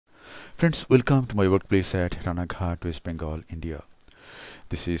Friends, welcome to my workplace at Ranaghat, West Bengal, India.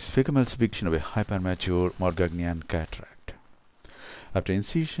 This is Fecamel's prediction of a hypermature Morgagnian cataract. After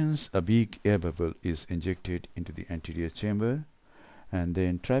incisions, a big air bubble is injected into the anterior chamber, and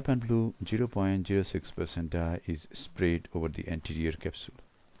then trypan blue 0.06% dye is sprayed over the anterior capsule.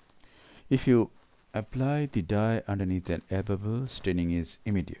 If you apply the dye underneath an air bubble, staining is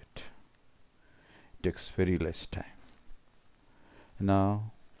immediate. It takes very less time.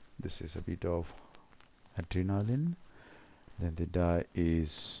 Now, this is a bit of adrenaline. Then the dye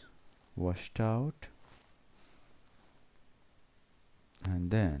is washed out,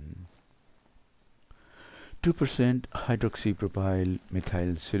 and then 2% hydroxypropyl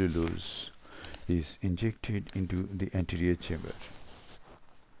methyl cellulose is injected into the anterior chamber.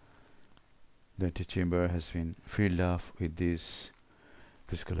 The anterior chamber has been filled up with this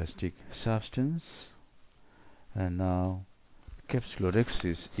viscoelastic substance, and now capsular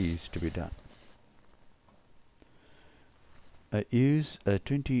Rhexis is to be done. I use a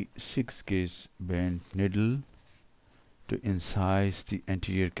 26 gauge bent needle to incise the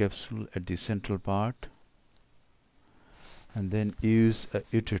anterior capsule at the central part, and then use a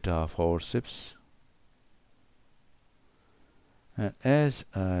Utrata forceps. And as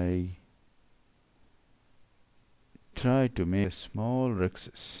I try to make a small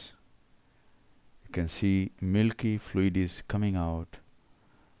Rhexis, you can see milky fluid is coming out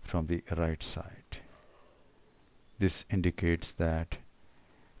from the right side. This indicates that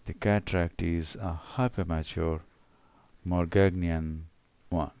the cataract is a hypermature Morgagnian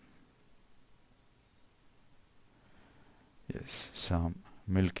one. Yes, some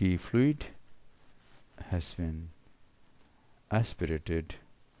milky fluid has been aspirated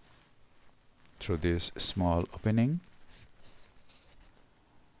through this small opening.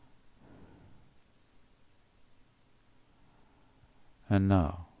 And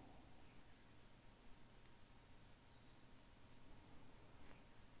now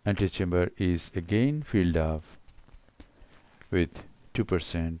antechamber is again filled up with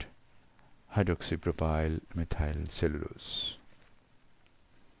 2% hydroxypropyl methyl cellulose.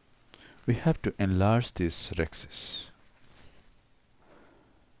 We have to enlarge this Rhexis.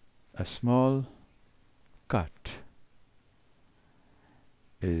 A small cut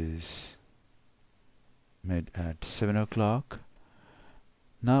is made at 7 o'clock.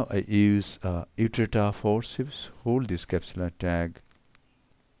 Now I use a Utrata forceps, hold this capsular tag,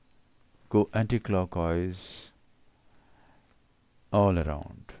 go anti-clockwise all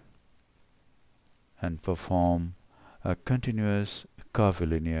around, and perform a continuous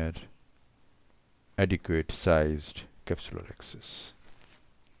curvilinear adequate sized capsular Rhexis.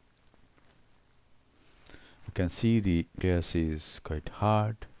 You can see the nucleus is quite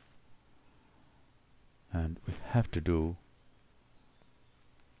hard, and we have to do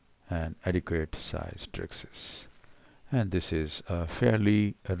an adequate sized Rhexis. And this is a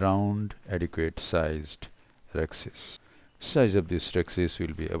fairly round, adequate sized Rhexis. Size of this Rhexis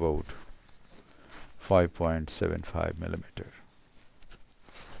will be about 5.75 millimeter.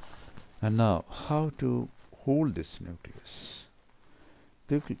 And now, how to hold this nucleus?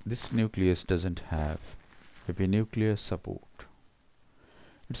 This nucleus doesn't have epinuclear support.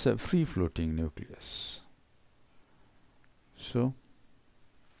 It's a free floating nucleus. So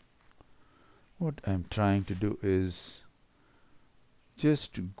what I'm trying to do is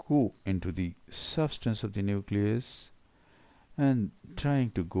just to go into the substance of the nucleus and trying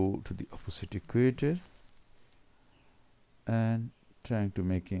to go to the opposite equator and trying to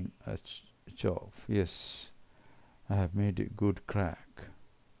making a chop. Yes, I have made a good crack.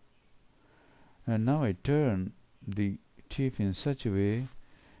 And now I turn the tip in such a way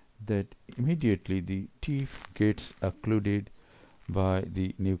that immediately the tip gets occluded by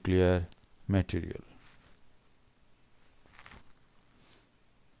the nuclear material.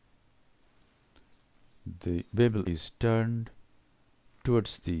 The bevel is turned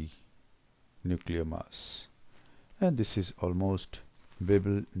towards the nuclear mass, and this is almost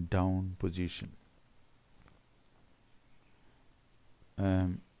bevel down position. I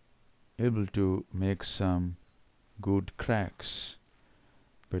am able to make some good cracks,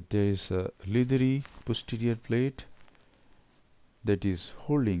 but there is a leathery posterior plate that is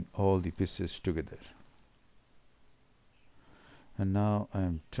holding all the pieces together. And now I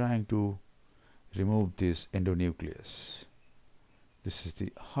am trying to remove this endonucleus. This is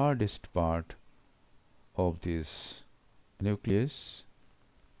the hardest part of this nucleus.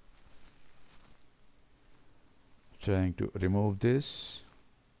 Trying to remove this.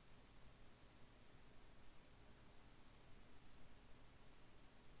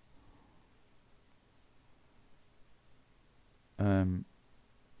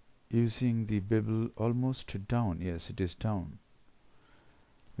 using the bevel almost down. Yes, it is down,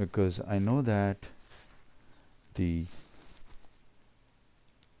 because I know that the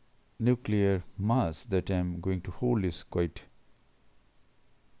nuclear mass that I am going to hold is quite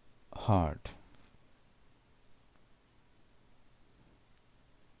hard.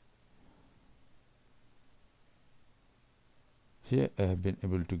 Here I have been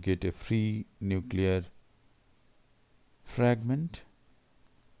able to get a free nuclear fragment,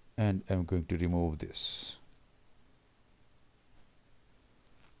 and I am going to remove this.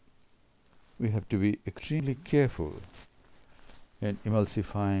 We have to be extremely careful in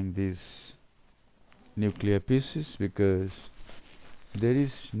emulsifying these nuclear pieces, because there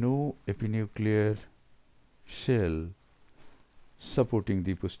is no epinuclear shell supporting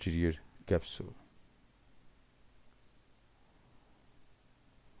the posterior capsule.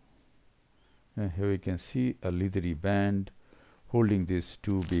 And here we can see a leathery band holding these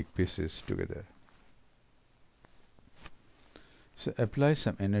two big pieces together. So apply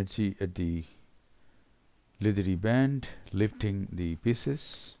some energy at the leathery band, lifting the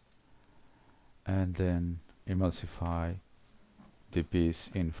pieces, and then emulsify the piece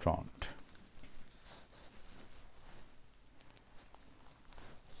in front.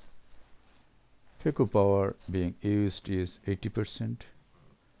 Phaco power being used is 80%.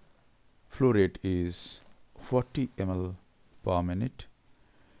 Flow rate is 40 ml per minute.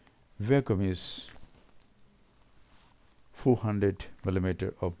 Vacuum is 400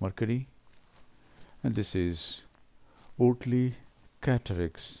 millimeter of mercury, and this is Ocular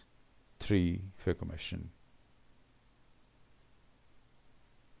Cataract 3 phaco machine.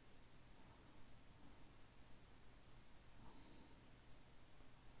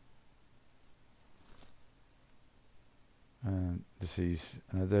 And this is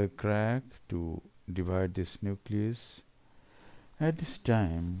another crack to divide this nucleus. At this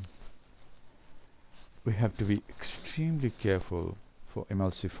time, we have to be extremely careful for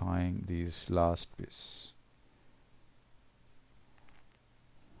emulsifying these last piece.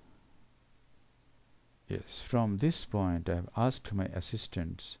 Yes, from this point I have asked my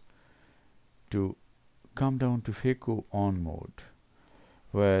assistants to come down to phaco on mode,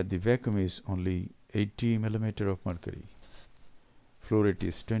 where the vacuum is only 80 millimeter of mercury. Flow rate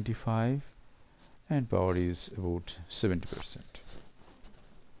is 25 and power is about 70%.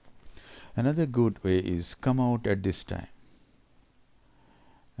 Another good way is come out at this time,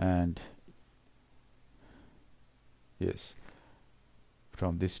 and yes,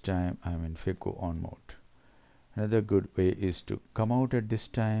 from this time I am in phaco on mode. Another good way is to come out at this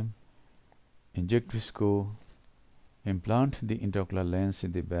time, inject visco, implant the intraocular lens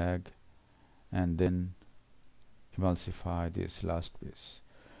in the bag, and then emulsify this last piece.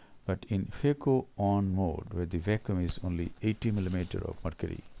 But in phaco on mode, where the vacuum is only 80 millimeter of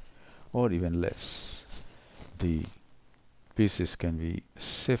mercury or even less, the pieces can be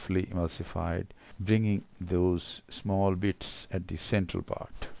safely emulsified, bringing those small bits at the central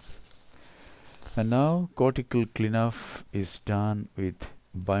part. And now cortical cleanup is done with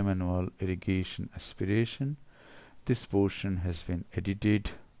bimanual irrigation aspiration. This portion has been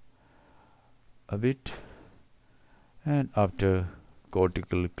edited a bit, and after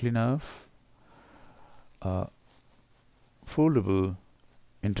cortical cleanup, a foldable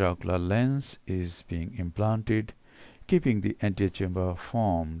intraocular lens is being implanted, keeping the anterior chamber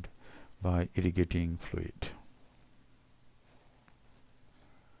formed by irrigating fluid.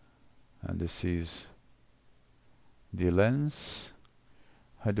 And this is the lens,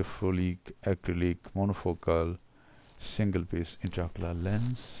 hydrophilic acrylic monofocal single piece intraocular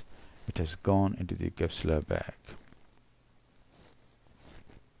lens. It has gone into the capsular bag.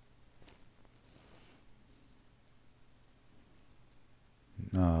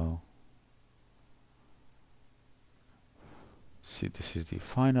 Now see, this is the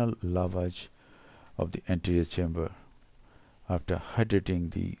final lavage of the anterior chamber after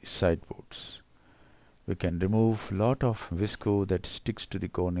hydrating the sideboards. We can remove lot of visco that sticks to the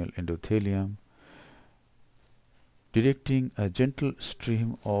corneal endothelium, directing a gentle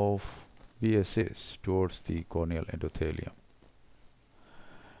stream of BSS towards the corneal endothelium.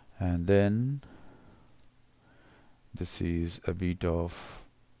 And then this is a bit of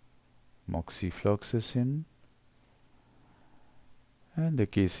moxifloxacin, and the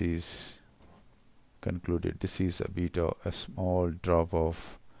case is concluded. This is a bit of a small drop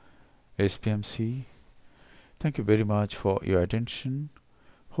of SPMC. Thank you very much for your attention.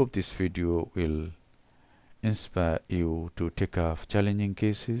 Hope this video will inspire you to take up challenging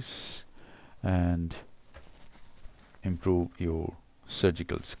cases and improve your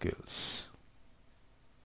surgical skills.